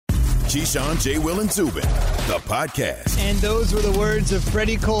Keyshawn, J. Will, and Zubin, the podcast. And those were the words of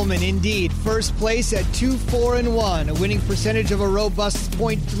Freddie Coleman. Indeed, first place at 2-4-1, a winning percentage of a robust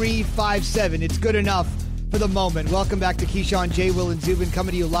 .357. It's good enough for the moment. Welcome back to Keyshawn, J. Will, and Zubin,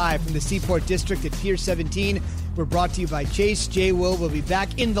 coming to you live from the Seaport District at Pier 17. We're brought to you by Chase. J. Will will be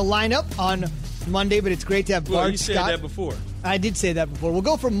back in the lineup on Monday, but it's great to have Bart Scott. You said that before. I did say that before. We'll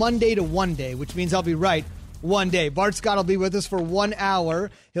go from Monday to one day, which means I'll be right one day. Bart Scott will be with us for 1 hour.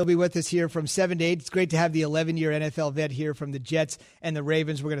 He'll be with us here from 7 to 8. It's great to have the 11-year NFL vet here from the Jets and the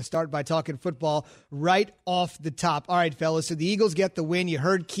Ravens. We're going to start by talking football right off the top. All right, fellas, so the Eagles get the win. You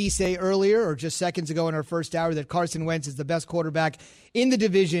heard Key say earlier, or just seconds ago in our first hour, that Carson Wentz is the best quarterback in the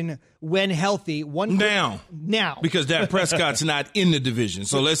division when healthy. Now. Because Dak Prescott's not in the division.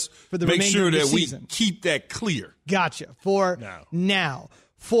 So let's make sure that we keep that clear. Gotcha. For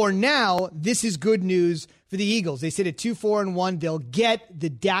now, this is good news for the Eagles. They sit at 2-4-1. They'll get the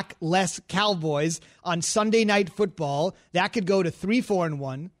Dak-less Cowboys on Sunday Night Football. That could go to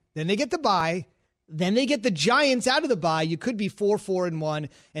 3-4-1. Then they get the bye. Then they get the Giants out of the bye. You could be 4-4-1.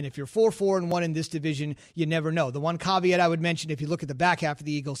 And if you're 4-4-1 in this division, you never know. The one caveat I would mention, if you look at the back half of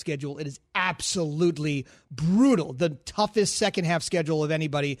the Eagles schedule, it is absolutely brutal. The toughest second half schedule of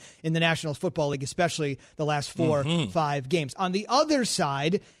anybody in the National Football League, especially the last 4-5 games. On the other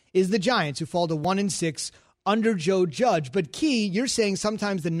side is the Giants, who fall to 1-6 under Joe Judge. But Key, you're saying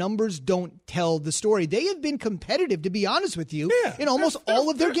sometimes the numbers don't tell the story. They have been competitive, to be honest with you, in almost all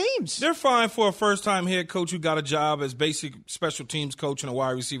of their games. They're fine for a first-time head coach who got a job as basic special teams coach and a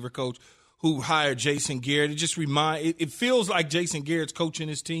wide receiver coach who hired Jason Garrett. It feels like Jason Garrett's coaching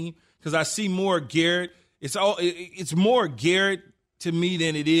his team, because I see more Garrett. It's more Garrett to me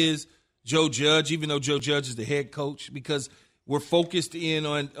than it is Joe Judge, even though Joe Judge is the head coach, because we're focused in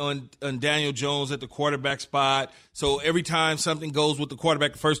on Daniel Jones at the quarterback spot. So every time something goes with the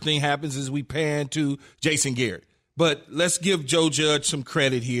quarterback, the first thing happens is we pan to Jason Garrett. But let's give Joe Judge some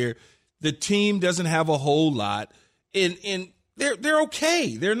credit here. The team doesn't have a whole lot, and they're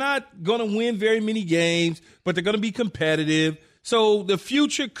okay. They're not going to win very many games, but they're going to be competitive. So the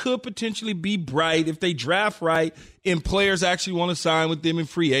future could potentially be bright if they draft right and players actually want to sign with them in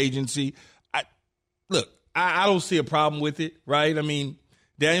free agency. I don't see a problem with it, right? I mean,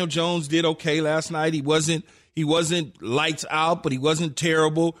 Daniel Jones did okay last night. He wasn't lights out, but he wasn't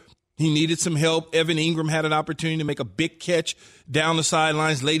terrible. He needed some help. Evan Ingram had an opportunity to make a big catch down the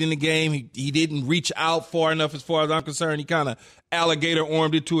sidelines late in the game. He didn't reach out far enough as far as I'm concerned. He kind of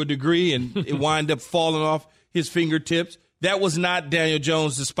alligator-armed it to a degree, and it wound up falling off his fingertips. That was not Daniel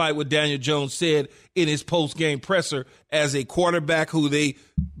Jones, despite what Daniel Jones said in his post-game presser as a quarterback who they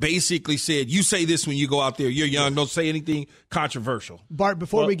basically said, you say this when you go out there. You're young. Don't say anything controversial. Bart,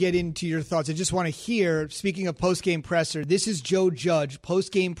 before we get into your thoughts, I just want to hear, speaking of post-game presser, this is Joe Judge,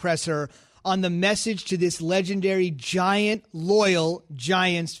 post-game presser, on the message to this legendary Giant, loyal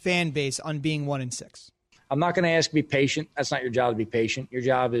Giants fan base on being 1-6. I'm not going to ask you to be patient. That's not your job to be patient. Your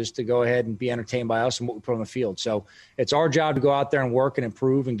job is to go ahead and be entertained by us and what we put on the field. So it's our job to go out there and work and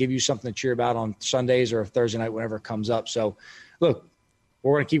improve and give you something to cheer about on Sundays or Thursday night, whenever it comes up. So, look,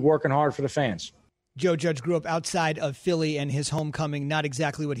 we're going to keep working hard for the fans. Joe Judge grew up outside of Philly, and his homecoming, not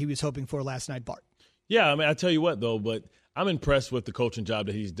exactly what he was hoping for last night, Bart. Yeah, I mean, I tell you what, though, but I'm impressed with the coaching job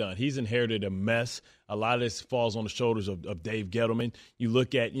that he's done. He's inherited a mess. A lot of this falls on the shoulders of Dave Gettleman. You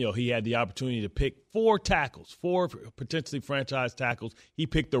look at, he had the opportunity to pick 4 potentially franchise tackles. He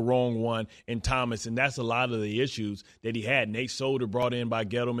picked the wrong one in Thomas, and that's a lot of the issues that he had. Nate Solder, brought in by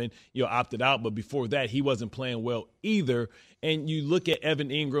Gettleman, opted out, but before that, he wasn't playing well either. And you look at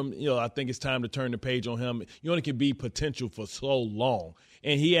Evan Ingram, I think it's time to turn the page on him. You only can be potential for so long,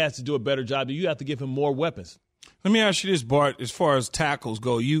 and he has to do a better job. You have to give him more weapons. Let me ask you this, Bart. As far as tackles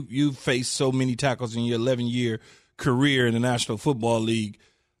go, you faced so many tackles in your 11-year career in the National Football League.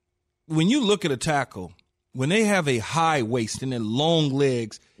 When you look at a tackle, when they have a high waist and then long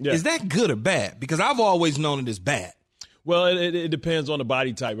legs, is that good or bad? Because I've always known it as bad. Well, it depends on the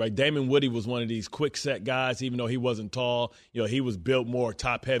body type, right? Damon Woody was one of these quick-set guys, even though he wasn't tall. He was built more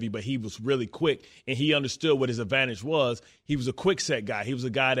top-heavy, but he was really quick, and he understood what his advantage was. He was a quick-set guy. He was a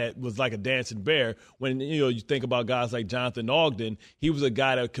guy that was like a dancing bear. When, you think about guys like Jonathan Ogden, he was a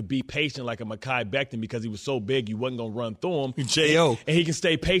guy that could be patient like a Mekhi Becton because he was so big you wasn't going to run through him. J.O. And he can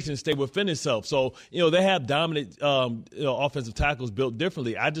stay patient and stay within himself. So, they have dominant offensive tackles built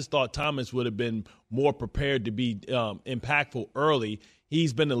differently. I just thought Thomas would have been more prepared to be impactful early.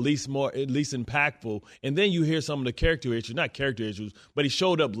 He's been at least impactful. And then you hear some of the character issues, not character issues, but he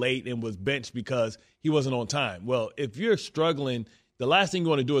showed up late and was benched because he wasn't on time. Well, if you're struggling The last thing you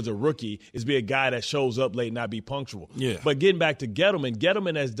want to do as a rookie is be a guy that shows up late and not be punctual. Yeah. But getting back to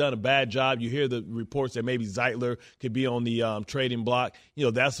Gettleman has done a bad job. You hear the reports that maybe Zeitler could be on the trading block.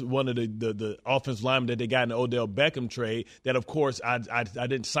 That's one of the offensive linemen that they got in the Odell Beckham trade that, of course, I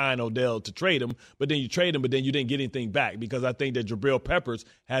didn't sign Odell to trade him, but then you trade him, but then you didn't get anything back because I think that Jabril Peppers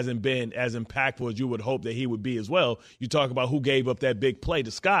hasn't been as impactful as you would hope that he would be as well. You talk about who gave up that big play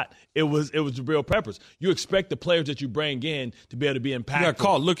to Scott. It was Jabril Peppers. You expect the players that you bring in to be able to be impactful. You got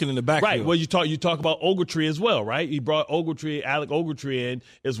caught looking in the backfield. Right. Well, you talk about Ogletree as well, right? He brought Alec Ogletree in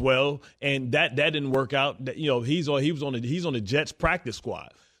as well, and that didn't work out. He's on the Jets practice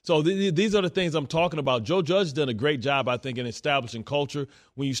squad. So these are the things I'm talking about. Joe Judge done a great job, I think, in establishing culture.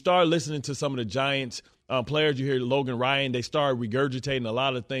 When you start listening to some of the Giants players, you hear Logan Ryan, they start regurgitating a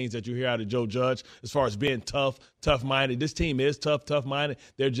lot of things that you hear out of Joe Judge as far as being tough-minded. This team is tough-minded.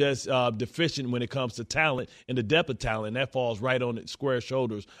 They're just deficient when it comes to talent and the depth of talent. And that falls right on the square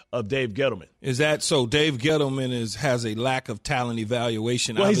shoulders of Dave Gettleman. Is that so? Dave Gettleman has a lack of talent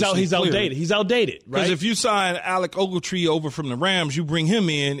evaluation. Well, he's outdated. He's outdated, right? Because if you sign Alec Ogletree over from the Rams, you bring him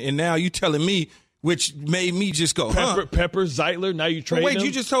in, and now you telling me, which made me just go, Pepper, Zeitler, now you trade him. Wait,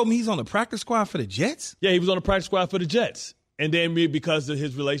 you just told me he's on the practice squad for the Jets? Yeah, he was on the practice squad for the Jets. And then because of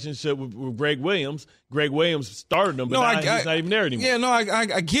his relationship with Greg Williams started him, but he's not even there anymore. Yeah, no,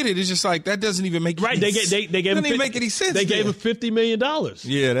 I get it. It's just like that doesn't even make right. Any sense. They gave him even make any sense. They gave him $50 million.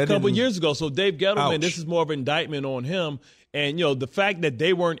 Yeah, a couple years ago. So Dave Gettleman, ouch. This is more of an indictment on him. And the fact that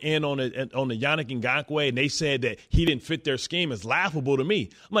they weren't in on the Yannick Ngakoue and they said that he didn't fit their scheme is laughable to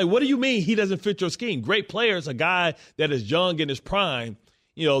me. I'm like, what do you mean he doesn't fit your scheme? Great players, a guy that is young in his prime.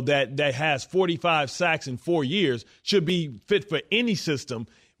 That has 45 sacks in 4 years should be fit for any system,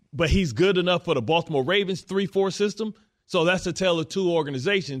 but he's good enough for the Baltimore Ravens 3-4 system. So that's the tale of two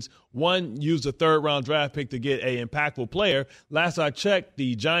organizations. One used a third-round draft pick to get an impactful player. Last I checked,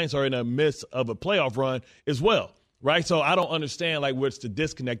 the Giants are in the midst of a playoff run as well, right? So I don't understand, what's the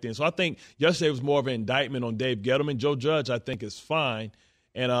disconnect in. So I think yesterday was more of an indictment on Dave Gettleman. Joe Judge, I think, is fine.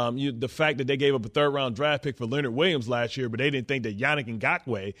 And the fact that they gave up a third-round draft pick for Leonard Williams last year, but they didn't think that Yannick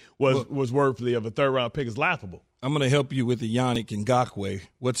Ngakoue was worthy of a third-round pick is laughable. I'm going to help you with the Yannick Ngakoue.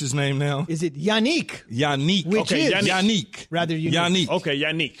 What's his name now? Is it Yannick? Yannick. Which is Yannick. Rather unique. Yannick. Okay,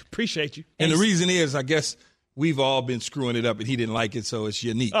 Yannick. Appreciate you. And the reason is, I guess, we've all been screwing it up, and he didn't like it, so it's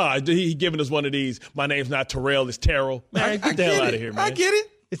Yannick. He giving us one of these, my name's not Terrell, it's Terrell. Man, get the hell out of here, man. I get it.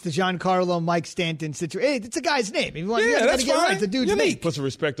 It's the Giancarlo Mike Stanton situation. Hey, it's a guy's name. If you want, that's get fine. Right. It's a dude's name. Put some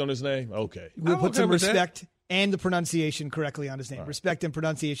respect on his name? Okay. We'll put some respect and the pronunciation correctly on his name. Right. Respect and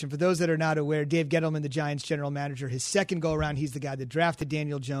pronunciation. For those that are not aware, Dave Gettleman, the Giants general manager, his second go-around, he's the guy that drafted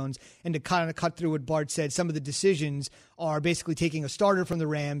Daniel Jones. And to kind of cut through what Bart said, some of the decisions are basically taking a starter from the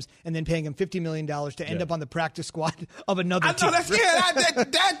Rams and then paying him $50 million to end up on the practice squad of another team.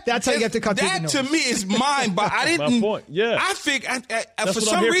 That's how you have to cut through the noise. That to me is mine, but I didn't. My point. Yeah. I for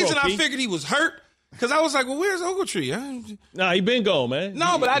some reason I figured he was hurt. Because I was like, well, where's Ogletree? Nah, he been gone, man.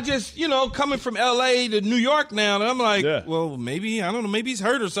 No, but I just, coming from L.A. to New York now, and I'm like, well, maybe, I don't know, maybe he's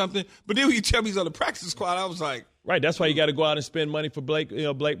hurt or something. But then when you tell me he's on the practice squad, I was like. Right, that's why you got to go out and spend money for Blake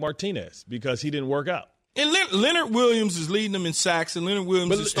Martinez, because he didn't work out. And Leonard Williams is leading them in sacks, and Leonard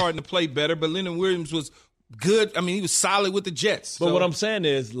Williams is starting to play better, but Leonard Williams was good. I mean, he was solid with the Jets. But what I'm saying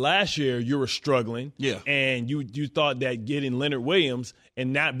is, last year you were struggling, and you thought that getting Leonard Williams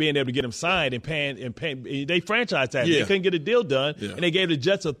and not being able to get him signed and paying, they franchised that. They couldn't get a deal done, and they gave the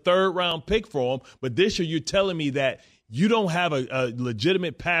Jets a third-round pick for him. But this year you're telling me that you don't have a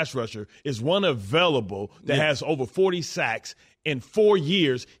legitimate pass rusher. Is one available that has over 40 sacks in 4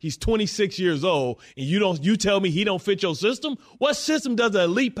 years. He's 26 years old, and you tell me he don't fit your system? What system does an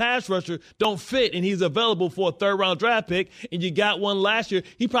elite pass rusher don't fit, and he's available for a third-round draft pick, and you got one last year?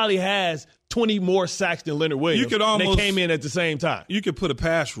 He probably has 20 more sacks than Leonard Williams. They came in at the same time. You could put a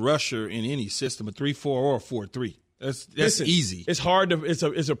pass rusher in any system, a 3-4 or a 4-3. That's easy. It's hard to.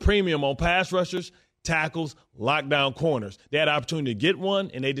 It's a premium on pass rushers, tackles, lockdown corners. They had an opportunity to get one,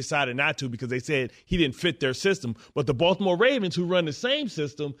 and they decided not to because they said he didn't fit their system. But the Baltimore Ravens, who run the same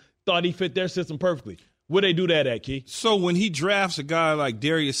system, thought he fit their system perfectly. Where they do that at, Key? So when he drafts a guy like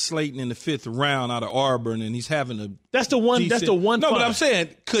Darius Slayton in the 5th round out of Auburn, and he's having a that's the one. No, but I'm saying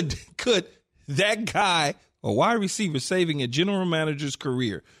could that guy, a wide receiver, saving a general manager's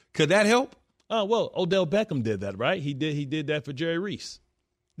career, could that help? Well, Odell Beckham did that, right? He did that for Jerry Reese.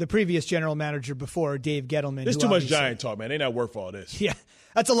 the previous general manager before Dave Gettleman. There's too much Giant talk, man. They not worth all this. Yeah,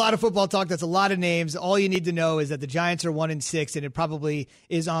 that's a lot of football talk. That's a lot of names. All you need to know is that the Giants are 1-6, and it probably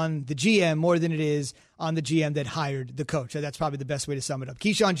is on the GM more than it is on the GM that hired the coach. So that's probably the best way to sum it up.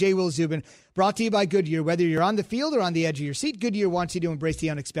 Keyshawn, J. Will, Zubin, brought to you by Goodyear. Whether you're on the field or on the edge of your seat, Goodyear wants you to embrace the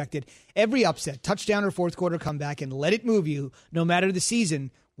unexpected. Every upset, touchdown, or fourth quarter comeback, and let it move you, no matter the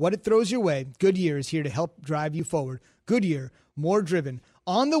season, what it throws your way. Goodyear is here to help drive you forward. Goodyear, more driven.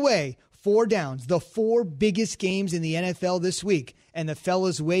 On the way, 4 downs, the 4 biggest games in the NFL this week, and the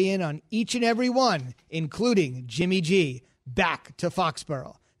fellas weigh in on each and every one, including Jimmy G, back to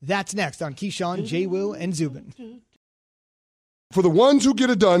Foxborough. That's next on Keyshawn, J. Will, and Zubin. For the ones who get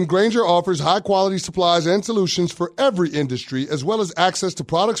it done, Grainger offers high-quality supplies and solutions for every industry, as well as access to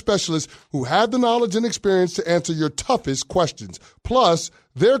product specialists who have the knowledge and experience to answer your toughest questions. Plus,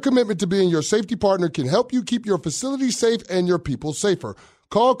 their commitment to being your safety partner can help you keep your facility safe and your people safer.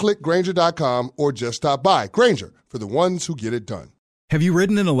 Call, click Grainger.com, or just stop by. Grainger, for the ones who get it done. Have you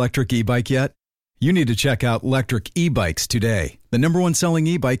ridden an electric e-bike yet? You need to check out Electric E-Bikes today, the #1 selling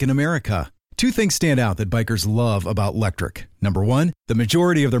e-bike in America. 2 things stand out that bikers love about Electric. Number 1, the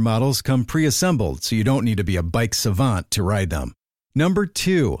majority of their models come pre-assembled, so you don't need to be a bike savant to ride them. Number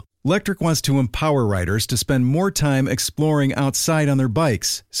 2, Electric wants to empower riders to spend more time exploring outside on their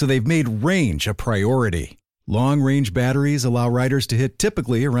bikes, so they've made range a priority. Long-range batteries allow riders to hit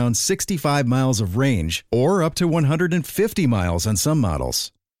typically around 65 miles of range, or up to 150 miles on some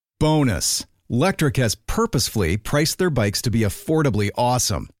models. Bonus, Electric has purposefully priced their bikes to be affordably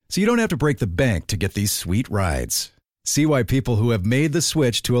awesome, so you don't have to break the bank to get these sweet rides. See why people who have made the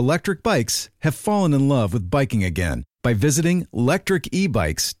switch to electric bikes have fallen in love with biking again by visiting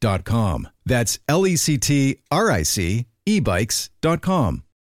electricebikes.com. That's LECTRIC ebikes.com.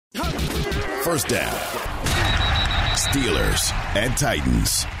 First down. Steelers and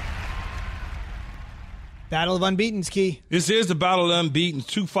Titans. Battle of Unbeaten's, Key. This is the Battle of Unbeaten.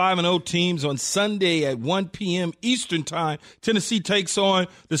 2 5-0 teams on Sunday at 1 p.m. Eastern time. Tennessee takes on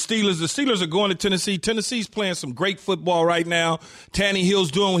the Steelers. The Steelers are going to Tennessee. Tennessee's playing some great football right now.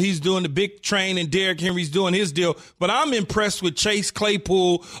 Tannehill's doing what he's doing. The big train, and Derrick Henry's doing his deal. But I'm impressed with Chase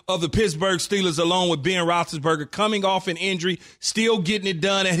Claypool of the Pittsburgh Steelers, along with Ben Roethlisberger, coming off an injury, still getting it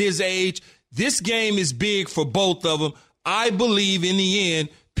done at his age. This game is big for both of them. I believe in the end,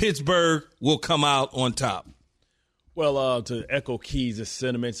 Pittsburgh will come out on top. Well, to echo Keys'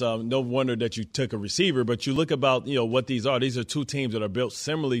 sentiments, no wonder that you took a receiver, but you look about, what these are. These are 2 teams that are built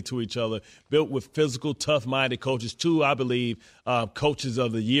similarly to each other, built with physical, tough-minded coaches, 2, I believe, coaches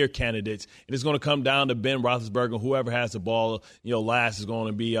of the year candidates. And it's going to come down to Ben Roethlisberger. Whoever has the ball, last is going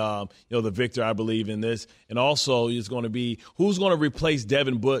to be, the victor, I believe, in this. And also it's going to be who's going to replace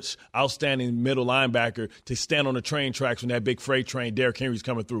Devin Butch, outstanding middle linebacker, to stand on the train tracks when that big freight train Derrick Henry's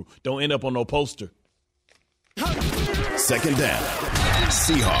coming through. Don't end up on no poster. Second down.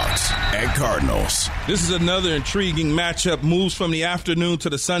 Seahawks and Cardinals. This is another intriguing matchup. Moves from the afternoon to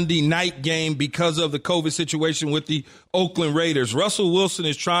the Sunday night game because of the COVID situation with the Oakland Raiders. Russell Wilson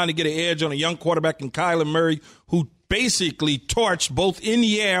is trying to get an edge on a young quarterback in Kyler Murray, who basically torched both in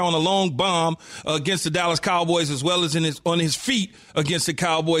the air on a long bomb against the Dallas Cowboys, as well as on his feet against the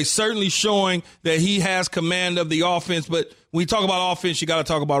Cowboys, certainly showing that he has command of the offense. But when you talk about offense, you got to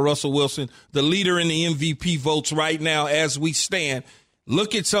talk about Russell Wilson, the leader in the MVP votes right now as we stand.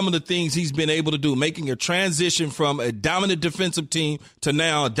 Look at some of the things he's been able to do, making a transition from a dominant defensive team to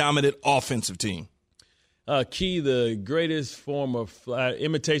now a dominant offensive team. Key, the greatest form of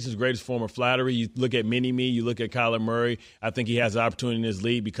imitation is the greatest form of flattery. You look at Mini-Me, you look at Kyler Murray. I think he has the opportunity in his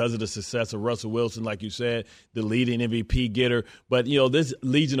league because of the success of Russell Wilson, like you said, the leading MVP getter. But, this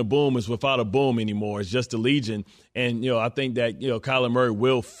Legion of Boom is without a boom anymore. It's just a Legion. And, I think that, Kyler Murray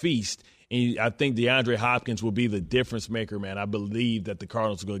will feast. And I think DeAndre Hopkins will be the difference maker, man. I believe that the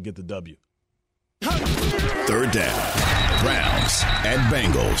Cardinals are going to get the W. Third down. Browns and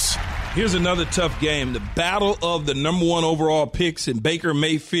Bengals. Here's another tough game. The battle of the number 1 overall picks in Baker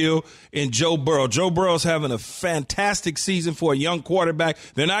Mayfield and Joe Burrow. Joe Burrow's having a fantastic season for a young quarterback.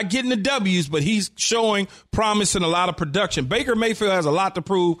 They're not getting the W's, but he's showing promise and a lot of production. Baker Mayfield has a lot to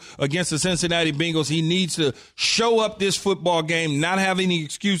prove against the Cincinnati Bengals. He needs to show up this football game, not have any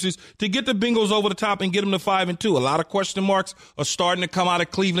excuses, to get the Bengals over the top and get them to 5-2. A lot of question marks are starting to come out of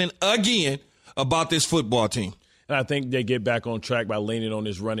Cleveland again about this football team. And I think they get back on track by leaning on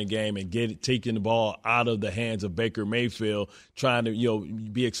this running game and taking the ball out of the hands of Baker Mayfield, trying to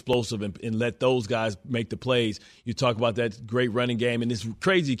be explosive and let those guys make the plays. You talk about that great running game, and it's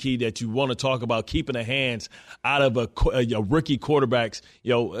crazy, Key, that you want to talk about keeping the hands out of a rookie quarterback's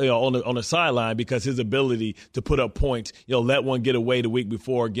on the sideline, because his ability to put up points, let one get away the week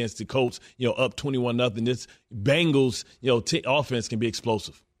before against the Colts, up 21-0. This Bengals offense can be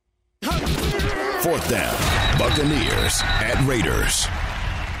explosive. 4th down, Buccaneers at Raiders.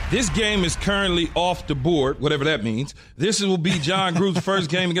 This game is currently off the board, whatever that means. This will be John Gruden's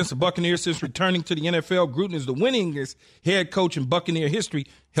first game against the Buccaneers since returning to the NFL. Gruden is the winningest head coach in Buccaneer history.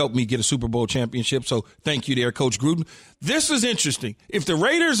 Helped me get a Super Bowl championship, so thank you there, Coach Gruden. This is interesting. If the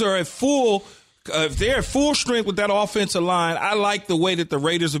Raiders are if they're at full strength with that offensive line, I like the way that the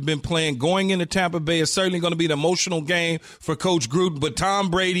Raiders have been playing. Going into Tampa Bay is certainly going to be an emotional game for Coach Gruden, but Tom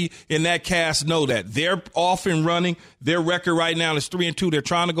Brady and that cast know that. They're off and running. Their record right now is 3-2. They're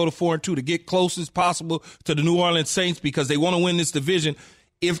trying to go to 4-2 to get close as possible to the New Orleans Saints because they want to win this division.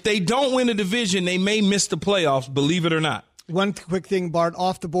 If they don't win the division, they may miss the playoffs, believe it or not. One quick thing, Bart,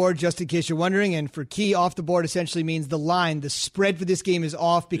 off the board, just in case you're wondering, and for Key, off the board essentially means the line, the spread for this game is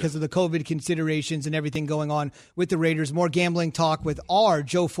off because of the COVID considerations and everything going on with the Raiders. More gambling talk with our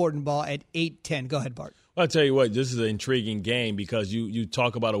Joe Fortenbaugh at 8:10. Go ahead, Bart. I'll tell you what, this is an intriguing game because you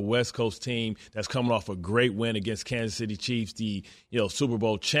talk about a West Coast team that's coming off a great win against Kansas City Chiefs, the Super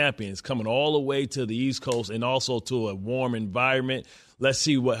Bowl champions, coming all the way to the East Coast and also to a warm environment. Let's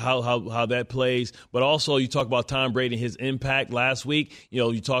see how that plays. But also you talk about Tom Brady and his impact last week.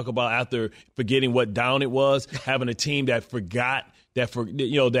 You talk about after forgetting what down it was, having a team that forgot that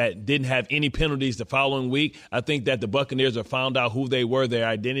didn't have any penalties the following week. I think that the Buccaneers have found out who they were, their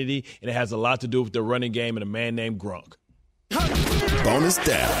identity, and it has a lot to do with the running game and a man named Gronk. Bonus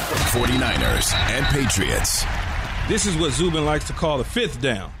down, 49ers and Patriots. This is what Zubin likes to call the 5th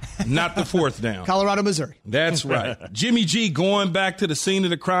down, not the 4th down. Colorado, Missouri. That's right. Jimmy G going back to the scene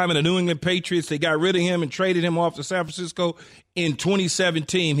of the crime in the New England Patriots. They got rid of him and traded him off to San Francisco in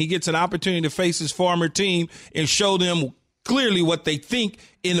 2017. He gets an opportunity to face his former team and show them clearly what they think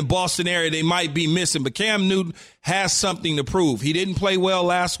in the Boston area they might be missing. But Cam Newton has something to prove. He didn't play well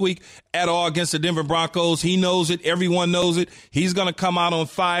last week at all against the Denver Broncos. He knows it. Everyone knows it. He's going to come out on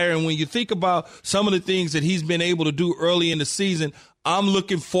fire. And when you think about some of the things that he's been able to do early in the season, I'm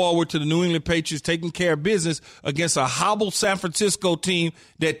looking forward to the New England Patriots taking care of business against a hobbled San Francisco team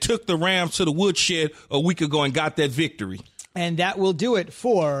that took the Rams to the woodshed a week ago and got that victory. And that will do it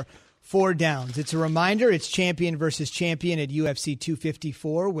for 4 downs. It's a reminder, it's champion versus champion at UFC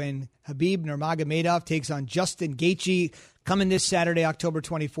 254 when Khabib Nurmagomedov takes on Justin Gaethje, coming this Saturday, October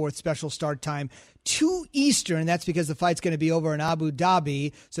 24th, special start time, 2 Eastern. That's because the fight's going to be over in Abu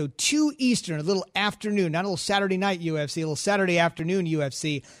Dhabi. So 2 Eastern, a little afternoon, not a little Saturday night UFC, a little Saturday afternoon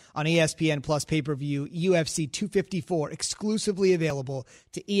UFC on ESPN Plus pay-per-view, UFC 254, exclusively available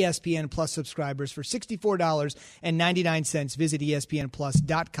to ESPN Plus subscribers for $64.99. Visit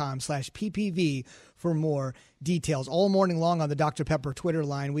ESPNplus.com/PPV for more details. All morning long on the Dr. Pepper Twitter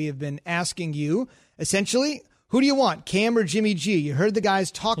line, we have been asking you, essentially, who do you want, Cam or Jimmy G? You heard the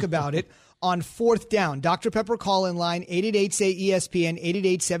guys talk about it on 4th down. Dr. Pepper call-in line, 888-SAY-ESPN,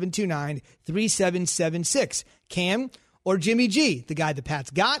 888-729-3776. Cam or Jimmy G, the guy the Pats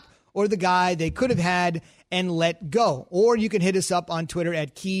got or the guy they could have had and let go. Or you can hit us up on Twitter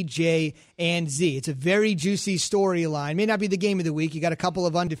at KeyJ and Z. It's a very juicy storyline. May not be the game of the week. You got a couple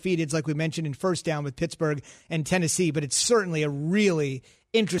of undefeateds like we mentioned in 1st down with Pittsburgh and Tennessee, but it's certainly a really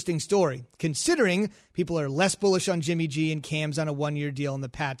interesting story, considering people are less bullish on Jimmy G and Cam's on a 1-year deal and the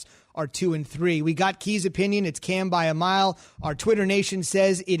Pats are 2-3. We got Key's opinion. It's Cam by a mile. Our Twitter nation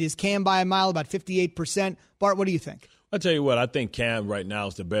says it is Cam by a mile, about 58%. Bart, what do you think? I'll tell you what, I think Cam right now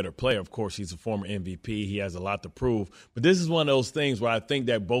is the better player. Of course, he's a former MVP. He has a lot to prove. But this is one of those things where I think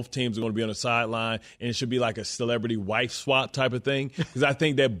that both teams are going to be on the sideline, and it should be like a celebrity wife swap type of thing. Because I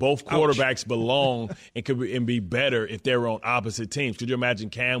think that both quarterbacks belong and be better if they were on opposite teams. Could you imagine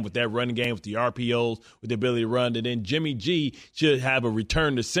Cam with that running game, with the RPOs, with the ability to run? And then Jimmy G should have a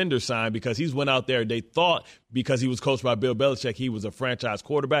return to sender sign because he's went out there, they thought, because he was coached by Bill Belichick, he was a franchise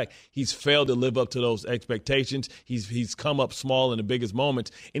quarterback. He's failed to live up to those expectations. He's come up small in the biggest moments,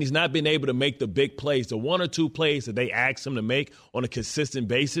 and he's not been able to make the big plays. The 1 or 2 plays that they asked him to make on a consistent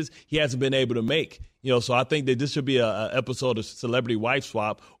basis, he hasn't been able to make. So I think that this should be an episode of celebrity wife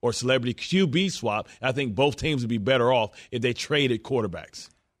swap or celebrity QB swap. I think both teams would be better off if they traded quarterbacks.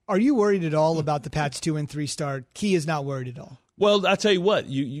 Are you worried at all about the Pats 2-3 start? Key is not worried at all. Well, I tell you what,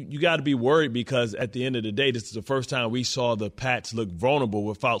 you got to be worried because at the end of the day, this is the first time we saw the Pats look vulnerable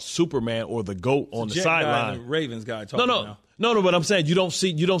without Superman or the GOAT on the sideline. Ravens guy talking now. No, but I'm saying you don't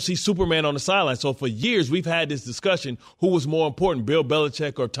see Superman on the sideline. So for years we've had this discussion: who was more important, Bill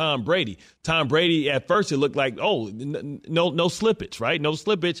Belichick or Tom Brady? Tom Brady, at first it looked like, no slippage, right? No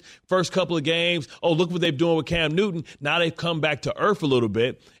slippage. First couple of games, look what they're doing with Cam Newton. Now they've come back to earth a little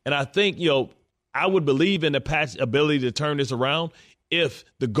bit, and I think I would believe in the Pats' ability to turn this around. If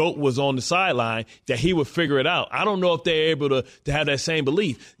the GOAT was on the sideline, that he would figure it out. I don't know if they're able to have that same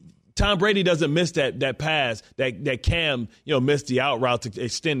belief. Tom Brady doesn't miss that pass that Cam missed the out route to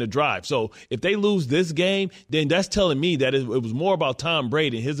extend the drive. So if they lose this game, then that's telling me that it was more about Tom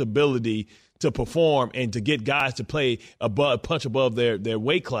Brady and his ability to perform and to get guys to play punch above their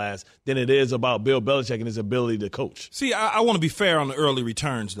weight class than it is about Bill Belichick and his ability to coach. See, I want to be fair on the early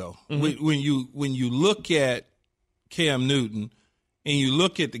returns though. Mm-hmm. When you look at Cam Newton and you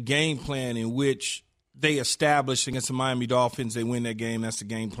look at the game plan in which they established against the Miami Dolphins, they win that game. That's the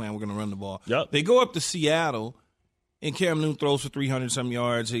game plan. We're going to run the ball. Yep. They go up to Seattle, and Cam Newton throws for 300-some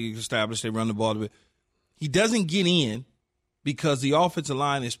yards. He established they run the ball. He doesn't get in because the offensive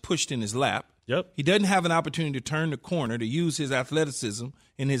line is pushed in his lap. Yep. He doesn't have an opportunity to turn the corner, to use his athleticism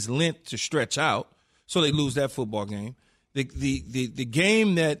and his length to stretch out, so they lose that football game. The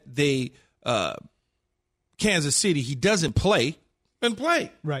game that they Kansas City, he doesn't play. Doesn't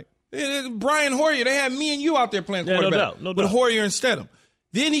play. Right. Brian Hoyer, they had me and you out there playing quarterback no doubt. with Hoyer instead of him.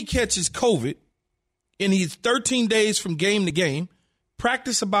 Then he catches COVID, and he's 13 days from game to game,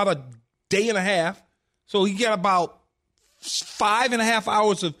 practice about a day and a half, so he got about 5.5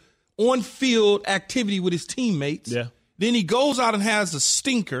 hours of on-field activity with his teammates. Yeah. Then he goes out and has a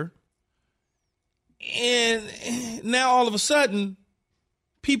stinker, and now all of a sudden,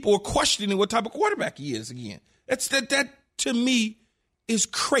 people are questioning what type of quarterback he is again. That to me is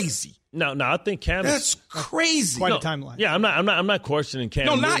crazy. No, I think Cam. That's crazy. Quite a timeline. Yeah, I'm not questioning Cam.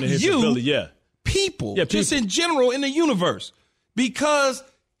 No, not his you. ability. Yeah, people, yeah, just in general in the universe, because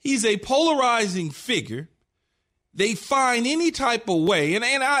he's a polarizing figure. They find any type of way, and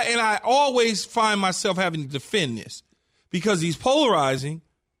I always find myself having to defend this because he's polarizing.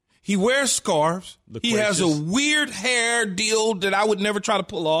 He wears scarves. He has a weird hair deal that I would never try to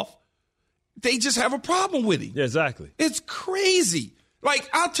pull off. They just have a problem with him. Yeah, exactly. It's crazy. Like,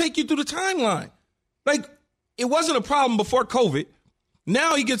 I'll take you through the timeline. Like, it wasn't a problem before COVID.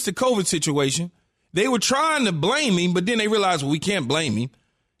 Now he gets the COVID situation. They were trying to blame him, but then they realized, well, we can't blame him.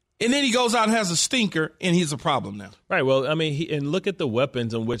 And then he goes out and has a stinker, and he's a problem now. Right. Well, I mean, and look at the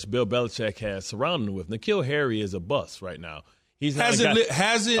weapons in which Bill Belichick has surrounded him with. N'Keal Harry is a bust right now. He's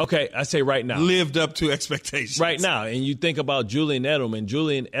hasn't okay, I say right now. Lived up to expectations. Right now. And you think about Julian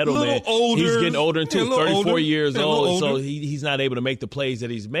Edelman. Older, he's getting older too, 34 years old, so older. he's not able to make the plays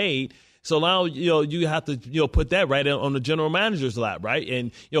that he's made. So now, you have to, put that right on the general manager's lap, right?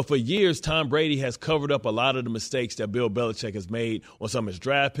 And, for years, Tom Brady has covered up a lot of the mistakes that Bill Belichick has made on some of his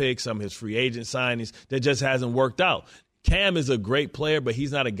draft picks, some of his free agent signings that just hasn't worked out. Cam is a great player, but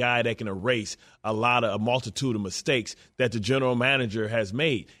he's not a guy that can erase a multitude of mistakes that the general manager has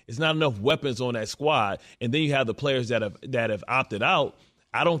made. It's not enough weapons on that squad. And then you have the players that have opted out.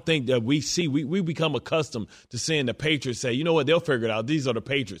 I don't think that we become accustomed to seeing the Patriots say, you know what, they'll figure it out. These are the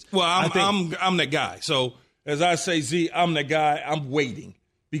Patriots. Well, I'm that guy. So as I say, Z, I'm that guy. I'm waiting.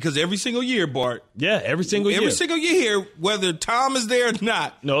 Because every single year, Bart. Yeah, every single year here, whether Tom is there or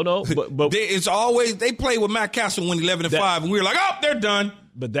not. No, but it's always they play with Matt Castle when 11-5, and we were like, oh, they're done.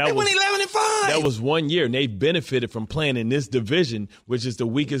 But they went 11-5. That was 1 year, and they benefited from playing in this division, which is the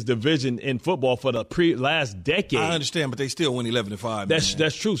weakest division in football for the last decade. I understand, but they still went 11-5.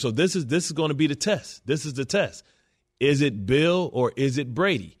 That's true. So this is going to be the test. This is the test. Is it Bill or is it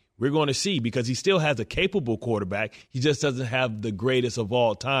Brady? We're going to see, because he still has a capable quarterback. He just doesn't have the greatest of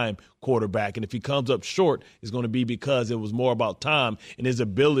all time quarterback. And if he comes up short, it's going to be because it was more about Tom and his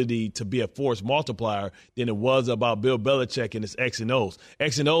ability to be a force multiplier than it was about Bill Belichick and his X and O's.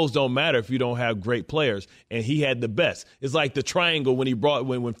 X and O's don't matter if you don't have great players, and he had the best. It's like the triangle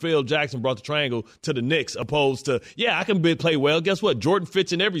when Phil Jackson brought the triangle to the Knicks, opposed to, I can play well. Guess what? Jordan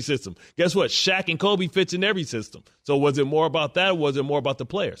fits in every system. Guess what? Shaq and Kobe fits in every system. So was it more about that, or was it more about the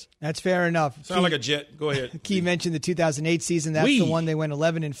players? That's fair enough. Sound like a jet. Go ahead. Key mentioned the 2008 season. That's the one they went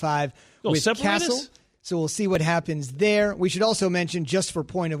 11-5 with Castle. So we'll see what happens there. We should also mention, just for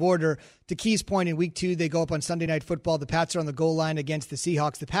point of order, to Key's point, in week 2, they go up on Sunday Night Football. The Pats are on the goal line against the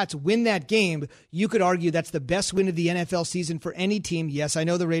Seahawks. The Pats win that game. You could argue that's the best win of the NFL season for any team. Yes, I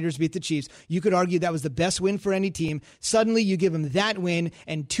know the Raiders beat the Chiefs. You could argue that was the best win for any team. Suddenly, you give them that win,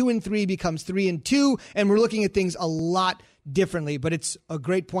 and 2-3 becomes 3-2, and we're looking at things a lot differently. But it's a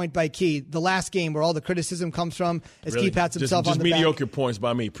great point by Key. The last game where all the criticism comes from, as really? Key pats himself on the back. Just mediocre points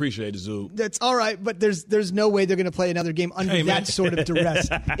by me. Appreciate it, Zub. That's all right, but there's no way they're going to play another game under that sort of duress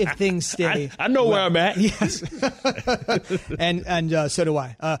if things stay. I know where I'm at. Yes, and so do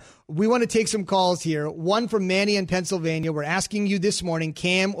I. We want to take some calls here. One from Manny in Pennsylvania. We're asking you this morning,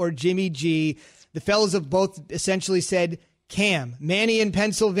 Cam or Jimmy G. The fellas have both essentially said Cam. Manny in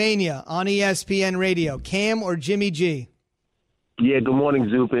Pennsylvania on ESPN Radio. Cam or Jimmy G? Yeah, good morning,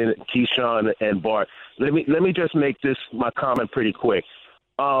 Zubin, Keyshawn, and Bart. Let me just make my comment pretty quick.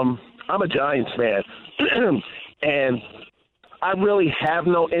 I'm a Giants fan, and I really have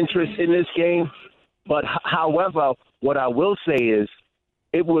no interest in this game. But, however, what I will say is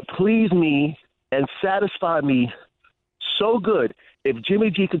it would please me and satisfy me so good if Jimmy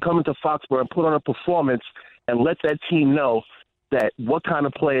G could come into Foxborough and put on a performance and let that team know that what kind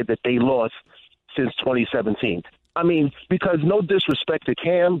of player that they lost since 2017. I mean, because no disrespect to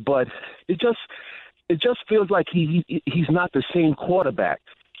Cam, but it just feels like he's not the same quarterback.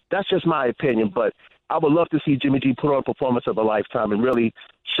 That's just my opinion, but I would love to see Jimmy G put on a performance of a lifetime and really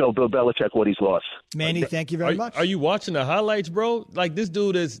show Bill Belichick what he's lost. Manny, thank you very much. Are you watching the highlights, bro? Like, this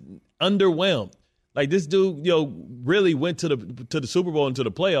dude is underwhelmed. Like, this dude, really went to the Super Bowl and to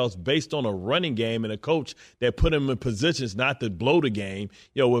the playoffs based on a running game and a coach that put him in positions not to blow the game,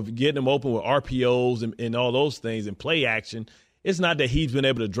 with getting him open with RPOs and all those things and play action. It's not that he's been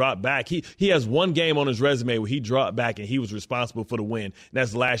able to drop back. He has one game on his resume where he dropped back and he was responsible for the win, and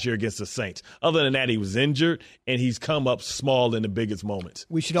that's last year against the Saints. Other than that, he was injured, and he's come up small in the biggest moments.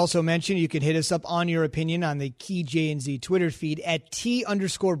 We should also mention you can hit us up on your opinion on the Key J&Z Twitter feed at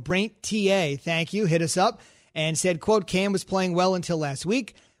T_BraintTA. Thank you. Hit us up and said, quote, Cam was playing well until last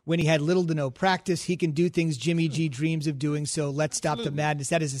week. When he had little to no practice, he can do things Jimmy G dreams of doing, so let's stop the madness.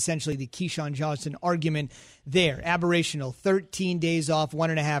 That is essentially the Keyshawn Johnson argument there. Aberrational, 13 days off,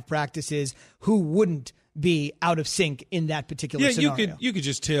 1.5 practices. Who wouldn't be out of sync in that particular scenario? You could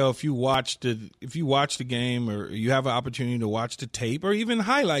just tell if you watch the game or you have an opportunity to watch the tape or even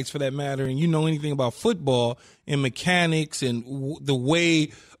highlights for that matter, and you know anything about football and mechanics and the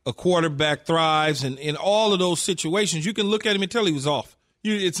way a quarterback thrives and in all of those situations, you can look at him and tell he was off.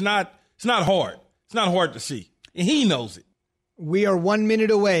 It's not hard. It's not hard to see. And he knows it. We are 1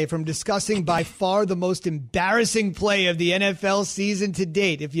 minute away from discussing by far the most embarrassing play of the NFL season to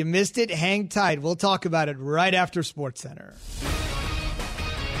date. If you missed it, hang tight. We'll talk about it right after SportsCenter.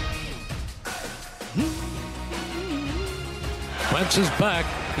 Wentz is back.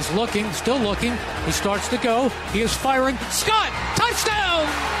 He's looking, still looking. He starts to go. He is firing. Scott! Touchdown!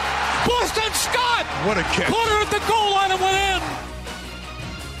 Boston Scott! What a catch. Put her at the goal line and went in.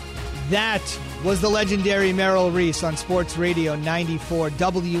 That was the legendary Merrill Reese on Sports Radio 94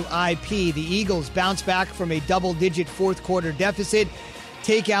 WIP. The Eagles bounce back from a double-digit fourth-quarter deficit,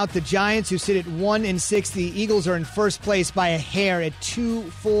 take out the Giants, who sit at 1-6. The Eagles are in first place by a hair at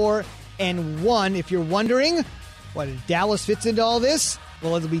 2-4-1. If you're wondering what Dallas fits into all this,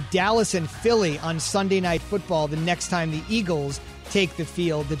 well, it'll be Dallas and Philly on Sunday Night Football the next time the Eagles take the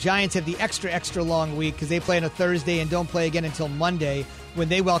field. The Giants have the extra long week because they play on a Thursday and don't play again until Monday, when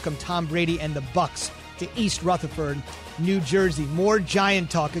they welcome Tom Brady and the Bucs to East Rutherford, New Jersey. More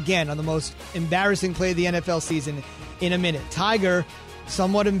Giant talk again on the most embarrassing play of the NFL season in a minute. Tiger,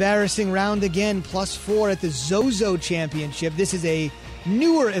 somewhat embarrassing round again, +4 at the Zozo Championship. This is a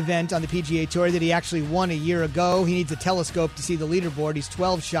newer event on the PGA Tour that he actually won a year ago. He needs a telescope to see the leaderboard. He's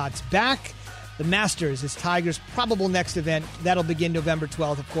 12 shots back. The Masters is Tiger's probable next event. That'll begin November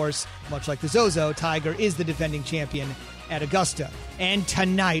 12th, of course. Much like the Zozo, Tiger is the defending champion at Augusta. And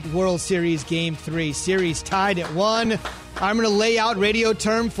tonight, World Series Game 3. Series tied at 1. I'm going to lay out radio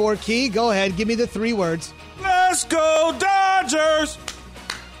term for Key. Go ahead. Give me the 3 words. Let's go Dodgers!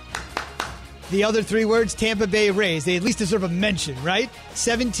 The other 3 words, Tampa Bay Rays. They at least deserve a mention, right?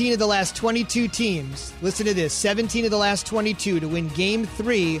 17 of the last 22 teams. Listen to this. 17 of the last 22 to win Game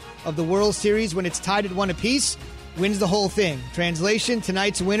 3 of the World Series when it's tied at 1 apiece. Wins the whole thing. Translation,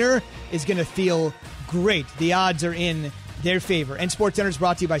 tonight's winner is going to feel great. The odds are in their favor. And SportsCenter is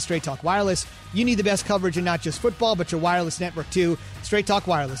brought to you by Straight Talk Wireless. You need the best coverage in not just football, but your wireless network too. Straight Talk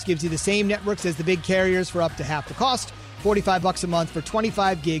Wireless gives you the same networks as the big carriers for up to half the cost. $45 a month for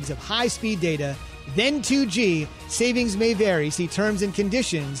 25 gigs of high-speed data, then 2G. Savings may vary. See terms and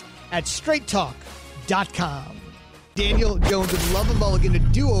conditions at straighttalk.com. Daniel Jones would love a mulligan, a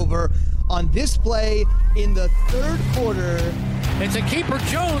do-over on this play in the third quarter. It's a keeper,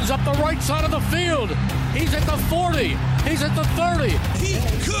 Jones, up the right side of the field. He's at the 40. He's at the 30. He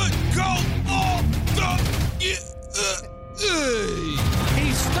could go all the...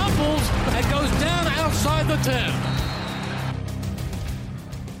 He stumbles and goes down outside the 10.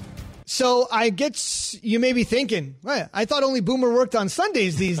 So I guess you may be thinking, well, I thought only Boomer worked on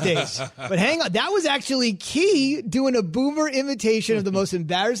Sundays these days. But hang on, that was actually Key doing a Boomer imitation of the most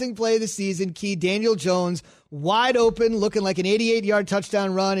embarrassing play of the season. Key, Daniel Jones, wide open, looking like an 88-yard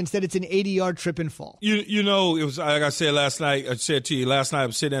touchdown run. Instead, it's an 80-yard trip and fall. You know, it was like I said last night. I said to you last night,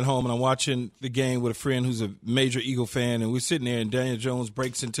 I'm sitting at home and I'm watching the game with a friend who's a major Eagle fan, and we're sitting there, and Daniel Jones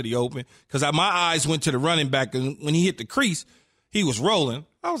breaks into the open because my eyes went to the running back, and when he hit the crease, he was rolling.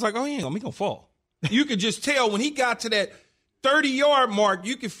 I was like, oh, he ain't gonna fall. You could just tell when he got to that 30-yard mark,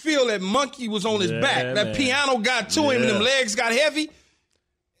 you could feel that monkey was on his back. That man. Piano got to him and them legs got heavy.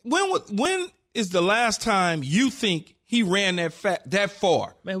 When is the last time you think he ran that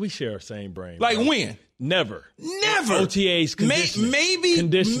far? Man, we share the same brain. Like when? Never. OTAs, conditioning.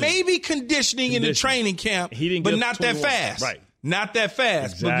 Maybe conditioning in the training camp, but not that fast. Right. Not that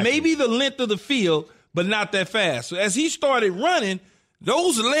fast. Exactly. But maybe the length of the field, but not that fast. So as he started running,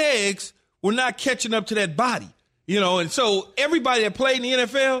 those legs were not catching up to that body, and so everybody that played in the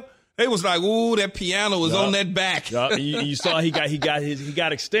NFL, they was like, "Ooh, that piano was on that back." You saw he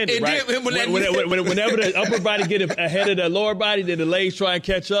got extended, right? Whenever the upper body get ahead of the lower body, then the legs try and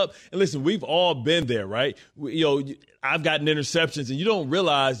catch up. And listen, we've all been there, right? I've gotten interceptions, and you don't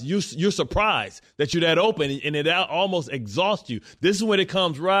realize you're surprised that you're that open, and it almost exhausts you. This is when it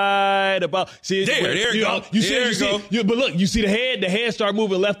comes right about. See, there you go. But look, you see the head start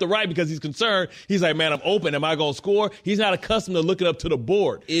moving left to right because he's concerned. He's like, man, I'm open. Am I going to score? He's not accustomed to looking up to the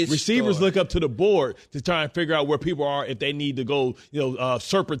board. Receivers look up to the board to try and figure out where people are if they need to go,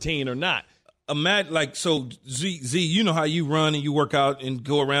 serpentine or not. Imagine, Z, you know how you run and you work out and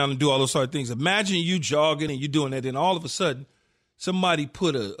go around and do all those sort of things. Imagine you jogging and you're doing that, and all of a sudden somebody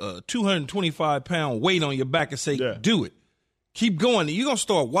put a 225-pound weight on your back and say, do it. Keep going. And you're going to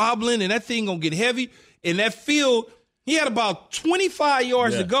start wobbling, and that thing going to get heavy. And that field, he had about 25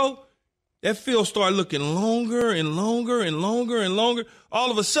 yards to go. That field started looking longer and longer and longer and longer.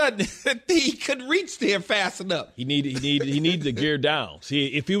 All of a sudden, he couldn't reach there fast enough. He needed to gear down. See,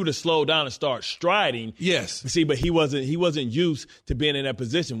 if he would have slowed down and start striding, yes. See, but he wasn't used to being in that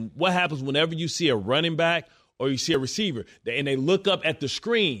position. What happens whenever you see a running back or you see a receiver, and they look up at the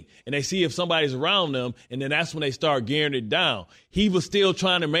screen and they see if somebody's around them, and then that's when they start gearing it down. He was still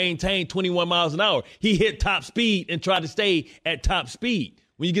trying to maintain 21 miles an hour. He hit top speed and tried to stay at top speed.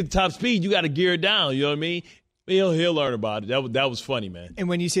 When you get to top speed, you got to gear it down. You know what I mean? He'll learn about it. That was funny, man. And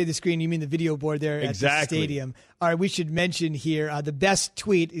when you say the screen, you mean the video board there at the stadium. All right, we should mention here, the best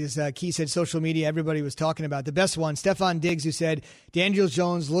tweet is, Key said social media, everybody was talking about. The best one, Stefan Diggs, who said, Daniel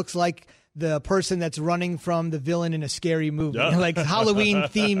Jones looks like the person that's running from the villain in a scary movie. Like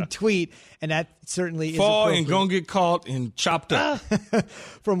Halloween-themed tweet, and that certainly is fall appropriate. And gonna get caught and chopped up.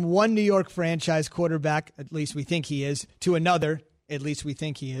 From one New York franchise quarterback, at least we think he is, to another, at least we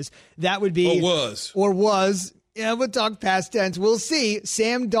think he is. That would be or was. Yeah, we'll talk past tense. We'll see.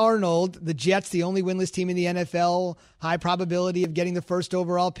 Sam Darnold, the Jets, the only winless team in the NFL, high probability of getting the first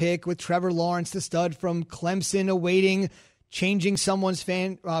overall pick, with Trevor Lawrence, the stud from Clemson, awaiting changing someone's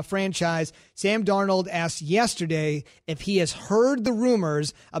franchise. Sam Darnold asked yesterday if he has heard the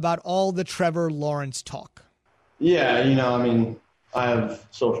rumors about all the Trevor Lawrence talk. Yeah, I have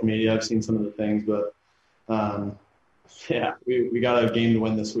social media. I've seen some of the things, but we got a game to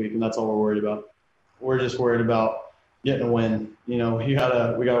win this week, and that's all we're worried about. We're just worried about getting a win. We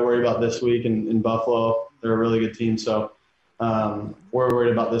gotta worry about this week in Buffalo. They're a really good team, so we're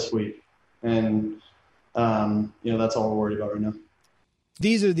worried about this week, and that's all we're worried about right now.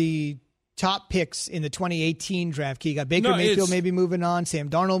 These are the top picks in the 2018 draft. Key got Baker Mayfield maybe moving on, Sam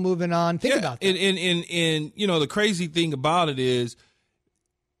Darnold moving on. Think about that. And the crazy thing about it is,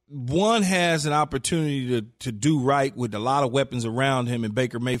 one has an opportunity to do right with a lot of weapons around him, and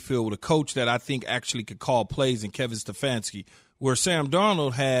Baker Mayfield with a coach that I think actually could call plays in Kevin Stefanski, where Sam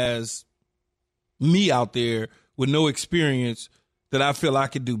Darnold has me out there with no experience that I feel I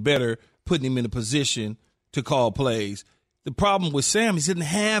could do better, putting him in a position to call plays. The problem with Sam is he didn't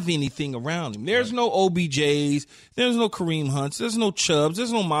have anything around him. There's no OBJs. There's no Kareem Hunts. There's no Chubbs.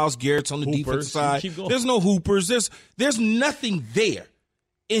 There's no Myles Garrett's on the defensive side. There's no Hoopers. There's nothing there.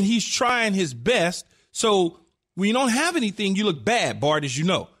 And he's trying his best. So when you don't have anything, you look bad, Bart, as you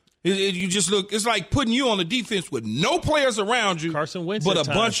know. You just look – it's like putting you on the defense with no players around you, Carson Wentz but a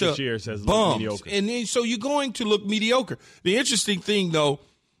bunch of says bums. mediocre. And then, so you're going to look mediocre. The interesting thing, though,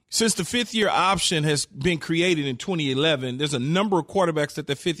 Since the fifth-year option has been created in 2011, there's a number of quarterbacks that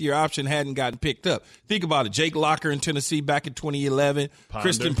the fifth-year option hadn't gotten picked up. Think about it. Jake Locker in Tennessee back in 2011,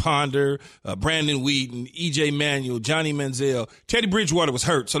 Kristen Ponder, Brandon Wheaton, E.J. Manuel, Johnny Manziel. Teddy Bridgewater was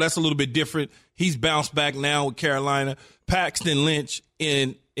hurt, so that's a little bit different. He's bounced back now with Carolina. Paxton Lynch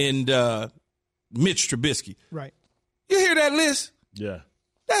and Mitch Trubisky. Right. You hear that list? Yeah.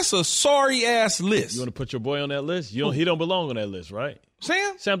 That's a sorry-ass list. You want to put your boy on that list? He don't belong on that list, right?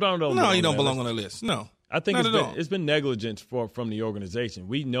 Sam Darnold don't. No, he don't belong on that list. No. I think it's been negligence from the organization.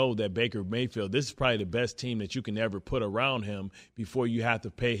 We know that Baker Mayfield, this is probably the best team that you can ever put around him before you have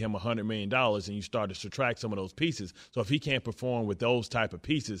to pay him $100 million and you start to subtract some of those pieces. So if he can't perform with those type of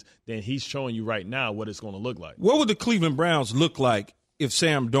pieces, then he's showing you right now what it's going to look like. What would the Cleveland Browns look like if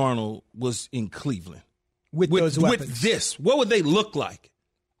Sam Darnold was in Cleveland? With those weapons. With this, what would they look like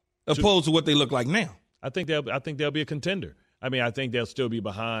opposed to what they look like now? I think they'll be a contender. I mean, I think they'll still be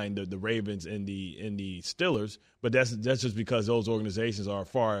behind the Ravens and the Steelers, but that's just because those organizations are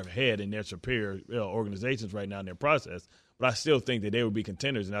far ahead and they're superior organizations right now in their process. But I still think that they would be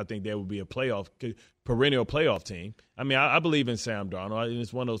contenders, and I think they would be a perennial playoff team. I mean, I believe in Sam Darnold, and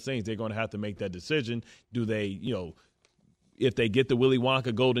it's one of those things they're going to have to make that decision. Do they, if they get the Willy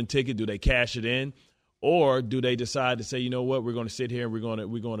Wonka golden ticket, do they cash it in? Or do they decide to say, you know what, we're going to sit here and we're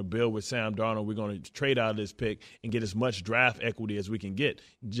going to build with Sam Darnold. We're going to trade out of this pick and get as much draft equity as we can get.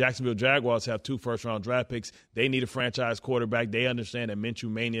 Jacksonville Jaguars have 2 first-round draft picks. They need a franchise quarterback. They understand that Minshew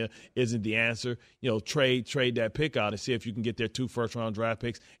Mania isn't the answer. Trade that pick out and see if you can get their 2 first-round draft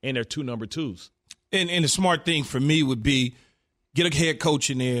picks and their 2 number 2s. And the smart thing for me would be get a head coach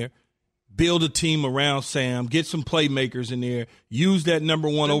in there, build a team around Sam, get some playmakers in there, use that number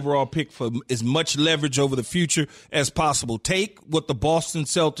 1 overall pick for as much leverage over the future as possible. Take what the Boston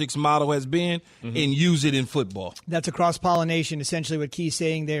Celtics motto has been and use it in football. That's a cross-pollination. Essentially what Key's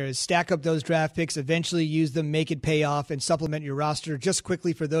saying there is stack up those draft picks, eventually use them, make it pay off, and supplement your roster. Just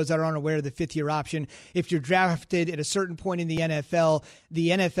quickly, for those that are unaware of the fifth-year option, if you're drafted at a certain point in the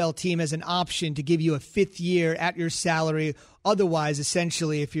NFL team has an option to give you a fifth year at your salary. Otherwise,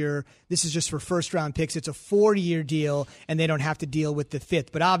 essentially, this is just for first-round picks, it's a 4-year deal, and they don't have to deal with the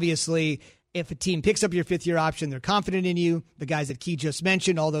fifth. But obviously, if a team picks up your fifth-year option, they're confident in you. The guys that Key just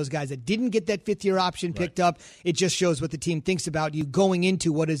mentioned, all those guys that didn't get that fifth-year option picked up, it just shows what the team thinks about you going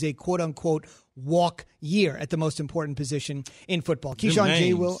into what is a quote-unquote walk year at the most important position in football. Keyshawn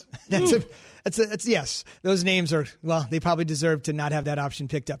J. Will. Yes, those names are, they probably deserve to not have that option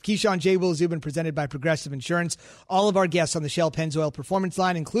picked up. Keyshawn J. Will Zubin, presented by Progressive Insurance. All of our guests on the Shell Pennzoil Performance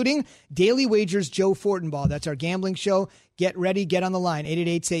Line, including Daily Wagers Joe Fortenbaugh. That's our gambling show. Get ready, get on the line.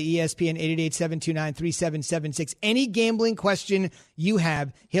 888-SAY-ESPN, 888-729-3776. Any gambling question you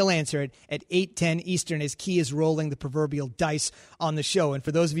have, he'll answer it at 8:10 Eastern as Key is rolling the proverbial dice on the show. And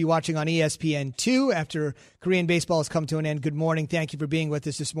for those of you watching on ESPN2, after Korean baseball has come to an end, good morning. Thank you for being with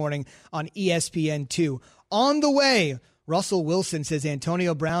us this morning on ESPN2. On the way, Russell Wilson says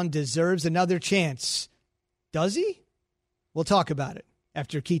Antonio Brown deserves another chance. Does he? We'll talk about it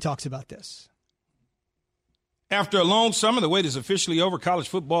after Key talks about this. After a long summer, the wait is officially over. College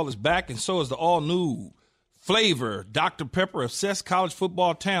football is back, and so is the all-new flavor Dr. Pepper obsessed college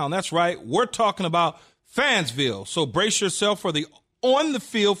football town. That's right. We're talking about Fansville. So brace yourself for the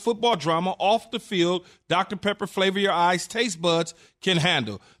on-the-field football drama, off the field, Dr. Pepper flavor your eyes, taste buds can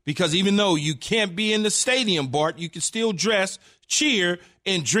handle. Because even though you can't be in the stadium, Bart, you can still dress, cheer,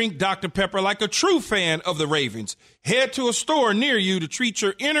 and drink Dr. Pepper like a true fan of the Ravens. Head to a store near you to treat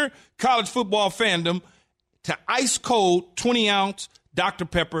your inner college football fandom to ice-cold 20-ounce Dr.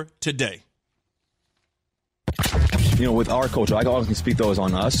 Pepper today. With our culture, I can speak those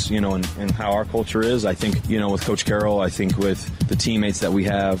on us, and how our culture is. I think, with Coach Carroll, I think with the teammates that we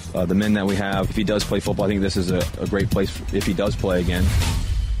have, the men that we have, if he does play football, I think this is a great place if he does play again.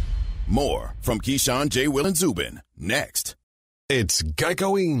 More from Keyshawn, J. Will, and Zubin next. It's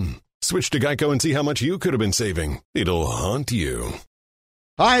Geico-ing. Switch to Geico and see how much you could have been saving. It'll haunt you.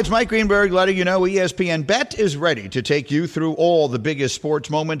 Hi, it's Mike Greenberg letting you know ESPN Bet is ready to take you through all the biggest sports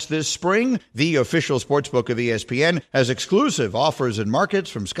moments this spring. The official sportsbook of ESPN has exclusive offers and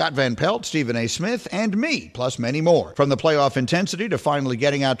markets from Scott Van Pelt, Stephen A. Smith, and me, plus many more. From the playoff intensity to finally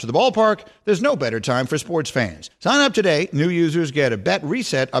getting out to the ballpark, there's no better time for sports fans. Sign up today. New users get a bet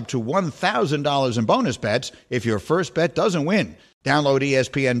reset up to $1,000 in bonus bets if your first bet doesn't win. Download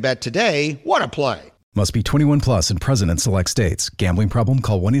ESPN Bet today. What a play. Must be 21 plus and present in select states. Gambling problem?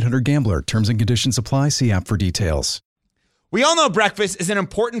 Call 1-800-GAMBLER. Terms and conditions apply. See app for details. We all know breakfast is an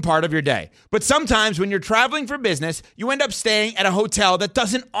important part of your day. But sometimes when you're traveling for business, you end up staying at a hotel that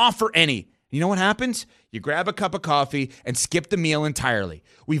doesn't offer any. You know what happens? You grab a cup of coffee and skip the meal entirely.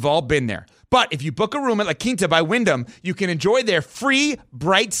 We've all been there. But if you book a room at La Quinta by Wyndham, you can enjoy their free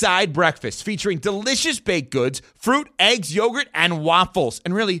Bright Side breakfast featuring delicious baked goods, fruit, eggs, yogurt, and waffles.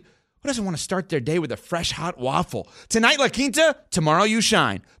 And really, who doesn't want to start their day with a fresh, hot waffle? Tonight, La Quinta, tomorrow you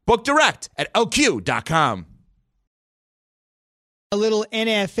shine. Book direct at lq.com. A little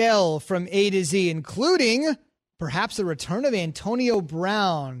NFL from A to Z, including perhaps the return of Antonio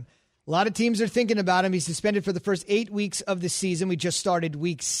Brown. A lot of teams are thinking about him. He's suspended for the first 8 weeks of the season. We just started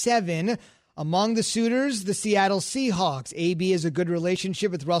week 7. Among the suitors, the Seattle Seahawks. AB has a good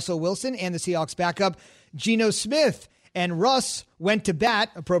relationship with Russell Wilson and the Seahawks backup, Geno Smith. And Russ went to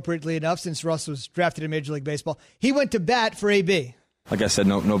bat, appropriately enough, since Russ was drafted in Major League Baseball. He went to bat for AB. Like I said,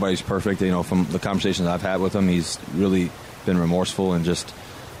 nobody's perfect. From the conversations I've had with him, he's really been remorseful and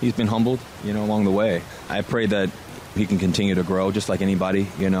he's been humbled, along the way. I pray that he can continue to grow just like anybody,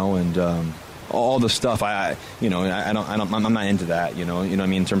 and all the stuff I'm not into that, you know what I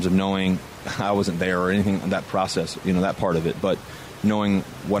mean, in terms of knowing I wasn't there or anything, that process, that part of it, but knowing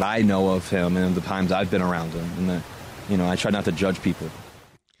what I know of him and the times I've been around him, and that, I try not to judge people.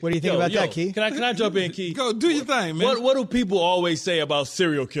 What do you think about that, Key? Can I jump in, Key? Go do your thing, man. What do people always say about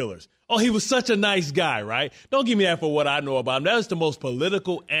serial killers? Oh, he was such a nice guy, right? Don't give me that for what I know about him. That is the most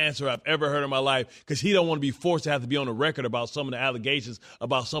political answer I've ever heard in my life, because he don't want to be forced to have to be on the record about some of the allegations,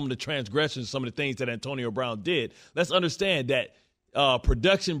 about some of the transgressions, some of the things that Antonio Brown did. Let's understand that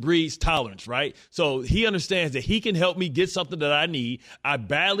production breeds tolerance, right? So he understands that he can help me get something that I need. I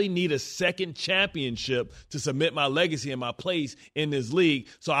badly need a second championship to cement my legacy and my place in this league.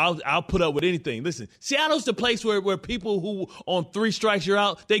 So I'll put up with anything. Listen, Seattle's the place where people who on 3 strikes you're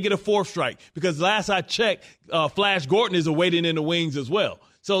out, they get a 4th strike. Because last I checked, Flash Gordon is awaiting in the wings as well.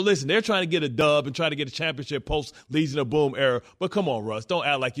 So listen, they're trying to get a dub and try to get a championship post Legion of Boom era. But come on, Russ, don't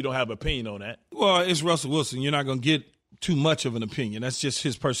act like you don't have an opinion on that. Well, it's Russell Wilson. You're not going to get too much of an opinion. That's just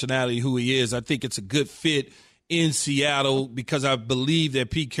his personality, who he is. I think it's a good fit in Seattle because I believe that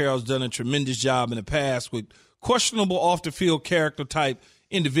Pete Carroll's done a tremendous job in the past with questionable off-the-field character type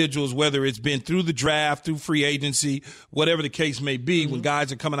individuals, whether it's been through the draft, through free agency, whatever the case may be. When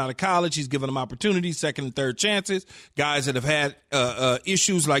guys are coming out of college, he's giving them opportunities, second and third chances. Guys that have had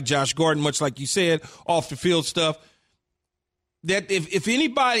issues like Josh Gordon, much like you said, off-the-field stuff. That if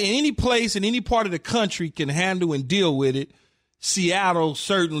anybody in any place in any part of the country can handle and deal with it, Seattle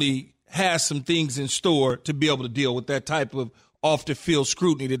certainly has some things in store to be able to deal with that type of off-the-field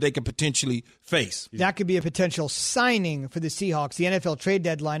scrutiny that they could potentially face. That could be a potential signing for the Seahawks. The NFL trade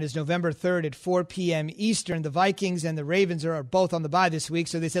deadline is November 3rd at 4 p.m. Eastern. The Vikings and the Ravens are both on the bye this week,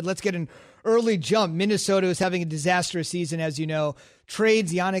 so they said, let's get an early jump. Minnesota is having a disastrous season, as you know.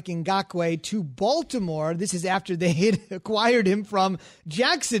 Trades Yannick Ngakoue to Baltimore. This is after they had acquired him from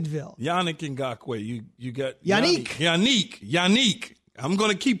Jacksonville. Yannick Ngakoue. You got Yannick. I'm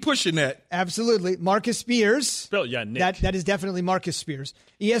going to keep pushing that. Absolutely. Marcus Spears. Spell Yannick. That is definitely Marcus Spears.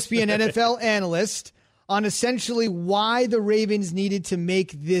 ESPN NFL analyst on essentially why the Ravens needed to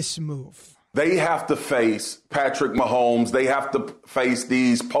make this move. They have to face Patrick Mahomes. They have to face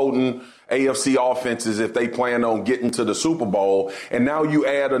these potent AFC offenses if they plan on getting to the Super Bowl. And now you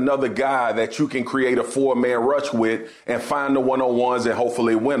add another guy that you can create a 4-man rush with and find the one-on-ones and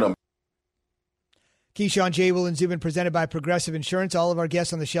hopefully win them. Keyshawn, J. Will, and Zubin, presented by Progressive Insurance. All of our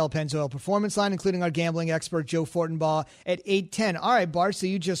guests on the Shell Pennzoil Performance Line, including our gambling expert, Joe Fortenbaugh, at 8:10. All right, Bart, so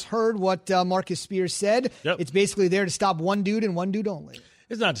you just heard what Marcus Spears said. Yep. It's basically there to stop one dude and one dude only.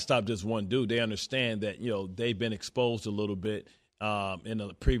 It's not to stop just one dude. They understand that, they've been exposed a little bit in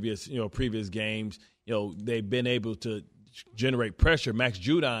the previous games. They've been able to generate pressure. Max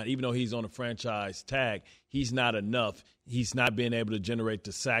Judon, even though he's on a franchise tag, he's not enough. He's not being able to generate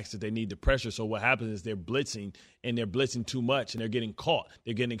the sacks that they need to pressure. So what happens is they're blitzing, and they're blitzing too much, and they're getting caught.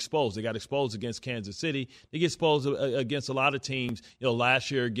 They're getting exposed. They got exposed against Kansas City. They get exposed against a lot of teams.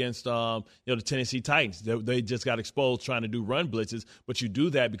 Last year against the Tennessee Titans, they just got exposed trying to do run blitzes. But you do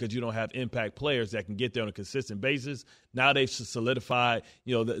that because you don't have impact players that can get there on a consistent basis. Now they've solidified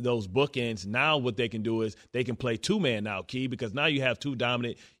those bookends. Now what they can do is they can play 2-man now, Key, because now you have 2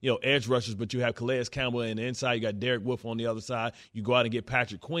 dominant edge rushers, but you have Calais Campbell in the inside. You got Derek Wolfe on the other side. You go out and get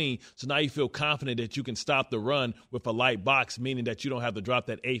Patrick Queen. So now you feel confident that you can stop the run with a light box, meaning that you don't have to drop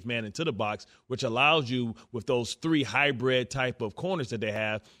that 8th man into the box, which allows you with those 3 hybrid type of corners that they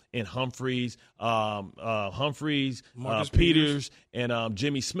have in Humphreys, Peters, and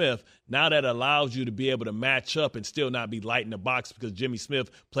Jimmy Smith. Now that allows you to be able to match up and still not be light in the box because Jimmy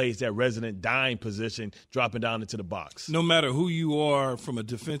Smith plays that resident dime position, dropping down into the box. No matter who you are from a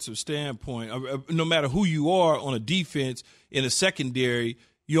defensive standpoint, no matter who you are on a defense in a secondary,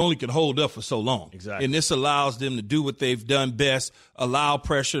 you only can hold up for so long. Exactly. And this allows them to do what they've done best, allow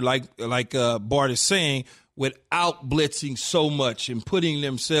pressure, like Bart is saying, without blitzing so much and putting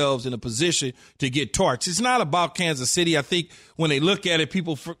themselves in a position to get targets. It's not about Kansas City. I think when they look at it,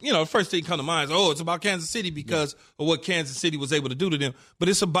 people, first thing come to mind is, it's about Kansas City because of what Kansas City was able to do to them. But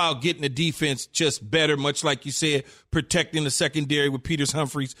it's about getting the defense just better, much like you said, protecting the secondary with Peters,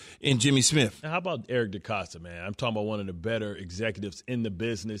 Humphreys, and Jimmy Smith. Now, how about Eric DeCosta, man? I'm talking about one of the better executives in the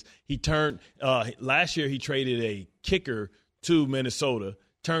business. He turned last year he traded a kicker to Minnesota,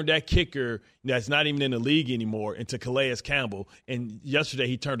 turned that kicker that's not even in the league anymore into Calais Campbell. And yesterday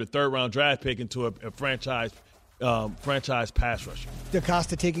he turned a third-round draft pick into a franchise pass rusher.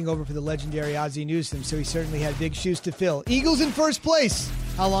 DeCosta taking over for the legendary Ozzie Newsome, so he certainly had big shoes to fill. Eagles in first place.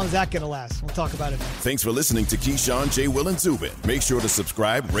 How long is that going to last? We'll talk about it next. Thanks for listening to Keyshawn, J. Will, and Zubin. Make sure to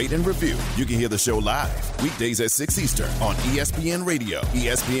subscribe, rate, and review. You can hear the show live weekdays at 6 Eastern on ESPN Radio,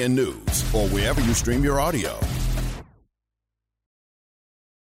 ESPN News, or wherever you stream your audio.